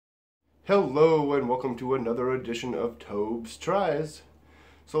Hello and welcome to another edition of TobesTries.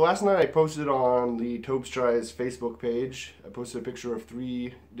 So last night I posted on the TobesTries Facebook page, I posted a picture of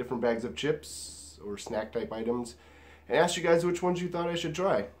 3 different bags of chips or snack type items and asked you guys which ones you thought I should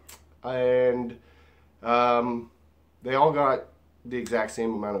try. And they all got the exact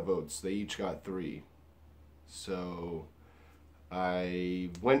same amount of votes. They each got 3. So I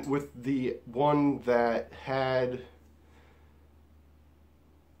went with the one that had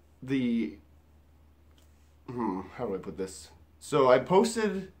the how do I put this? So I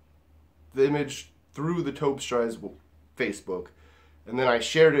posted the image through the TobesTries Facebook, and then I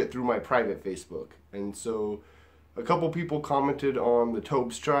shared it through my private Facebook. And so a couple people commented on the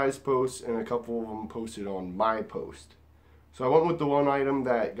TobesTries post, and a couple of them posted on my post. So I went with the one item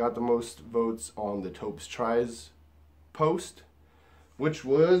that got the most votes on the TobesTries post, which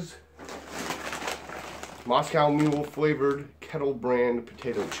was Moscow Mule flavored Kettle brand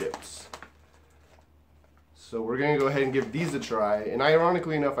potato chips. So we're going to go ahead and give these a try. And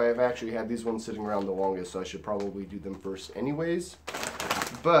ironically enough, I have actually had these ones sitting around the longest, so I should probably do them first anyways.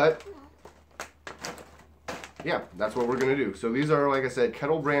 But yeah, that's what we're going to do. So these are, like I said,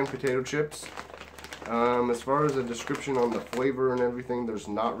 Kettle brand potato chips. As far as a description on the flavor and everything, there's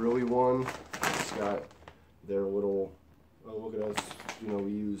not really one. It's got their little, oh look at us, you know,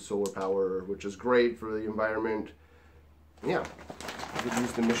 we use solar power, which is great for the environment. Yeah,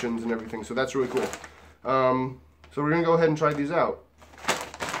 reduce emissions and everything, so that's really cool. So we're gonna go ahead and try these out.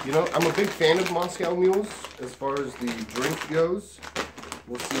 You know, I'm a big fan of Moscow Mules as far as the drink goes.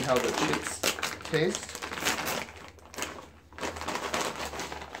 We'll see how the chips taste.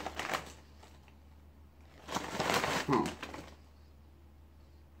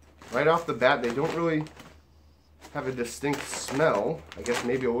 Right off the bat, they don't really have a distinct smell. I guess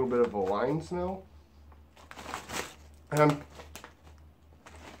maybe a little bit of a lime smell. And I'm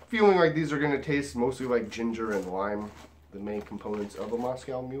feeling like these are going to taste mostly like ginger and lime, the main components of a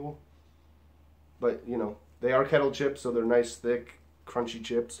Moscow Mule. But, you know, they are Kettle chips, so they're nice, thick, crunchy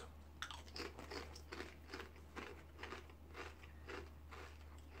chips.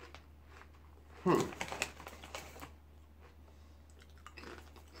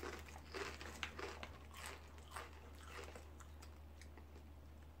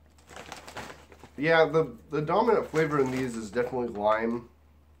 Yeah, the dominant flavor in these is definitely lime.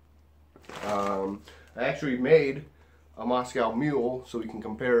 I actually made a Moscow Mule so we can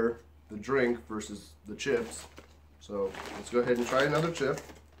compare the drink versus the chips. So let's go ahead and try another chip.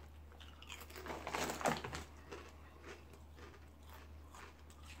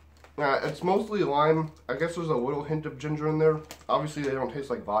 It's mostly lime. I guess there's a little hint of ginger in there. Obviously they don't taste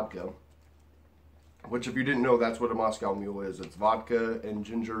like vodka. Which, if you didn't know, that's what a Moscow Mule is. It's vodka and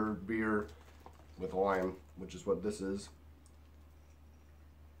ginger beer with lime, which is what this is.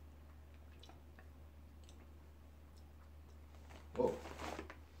 Whoa.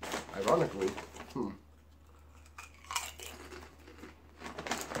 Ironically,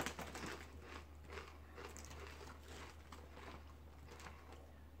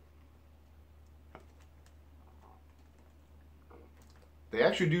 they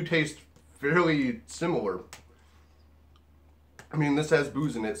actually do taste fairly similar. I mean, this has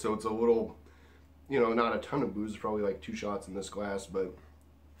booze in it, so it's a little, you know, not a ton of booze, probably like 2 shots in this glass, but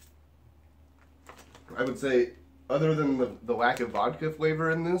I would say, other than the lack of vodka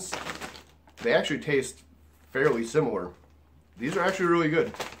flavor in this, they actually taste fairly similar. These are actually really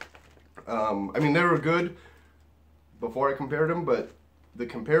good. I mean, they were good before I compared them, but the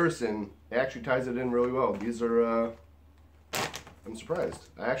comparison actually ties it in really well. These are, I'm surprised.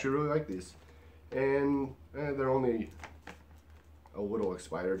 I actually really like these. And they're only a little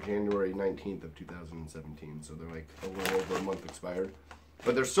expired, January 19th of 2017, so they're like a little over a month expired.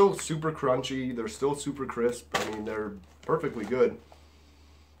 But they're still super crunchy, they're still super crisp. I mean, they're perfectly good.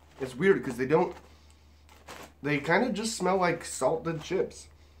 It's weird because they kind of just smell like salted chips.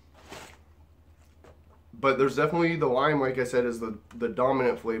 But there's definitely the lime, like I said, is the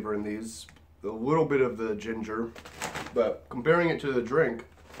dominant flavor in these. A little bit of the ginger. But comparing it to the drink,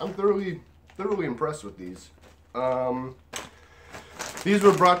 I'm thoroughly impressed with these. These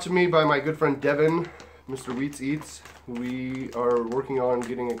were brought to me by my good friend Devin, Mr. Wheats Eats. We are working on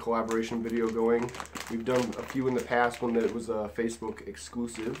getting a collaboration video going. We've done a few in the past when it was a Facebook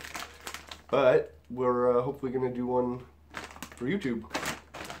exclusive, but we're hopefully going to do one for YouTube.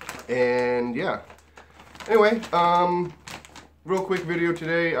 And yeah. Anyway, real quick video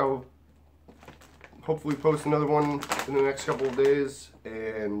today. I'll hopefully post another one in the next couple of days,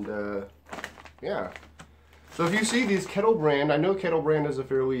 and yeah. So if you see these Kettle brand, I know Kettle brand is a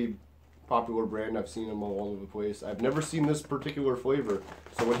fairly popular brand. I've seen them all over the place. I've never seen this particular flavor.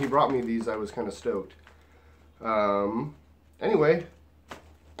 So when he brought me these, I was kind of stoked. Anyway,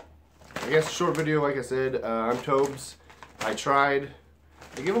 I guess short video, like I said. I'm Tobes. I tried.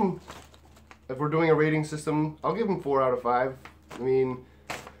 I give them, if we're doing a rating system, I'll give them 4 out of 5. I mean,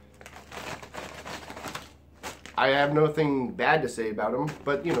 I have nothing bad to say about them,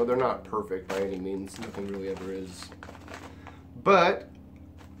 but you know, they're not perfect by any means. Nothing really ever is. But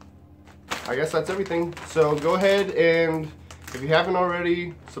I guess that's everything. So go ahead and, if you haven't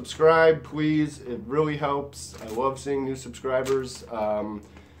already, subscribe, please. It really helps. I love seeing new subscribers. Go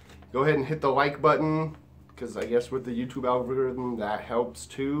ahead and hit the like button, because I guess with the YouTube algorithm that helps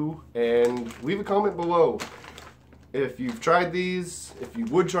too. And leave a comment below if you've tried these, if you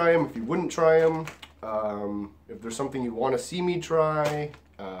would try them, if you wouldn't try them, if there's something you want to see me try.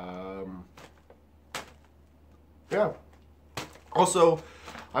 Yeah. Also,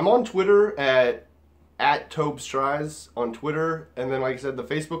 I'm on Twitter at TobesTries on Twitter, and then like I said, the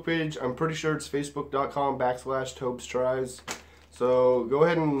Facebook page, I'm pretty sure it's facebook.com/TobesTries. So go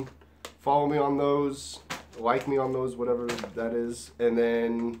ahead and follow me on those, like me on those, whatever that is, and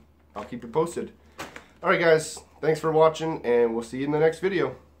then I'll keep you posted. Alright guys, thanks for watching, and we'll see you in the next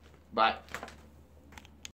video. Bye.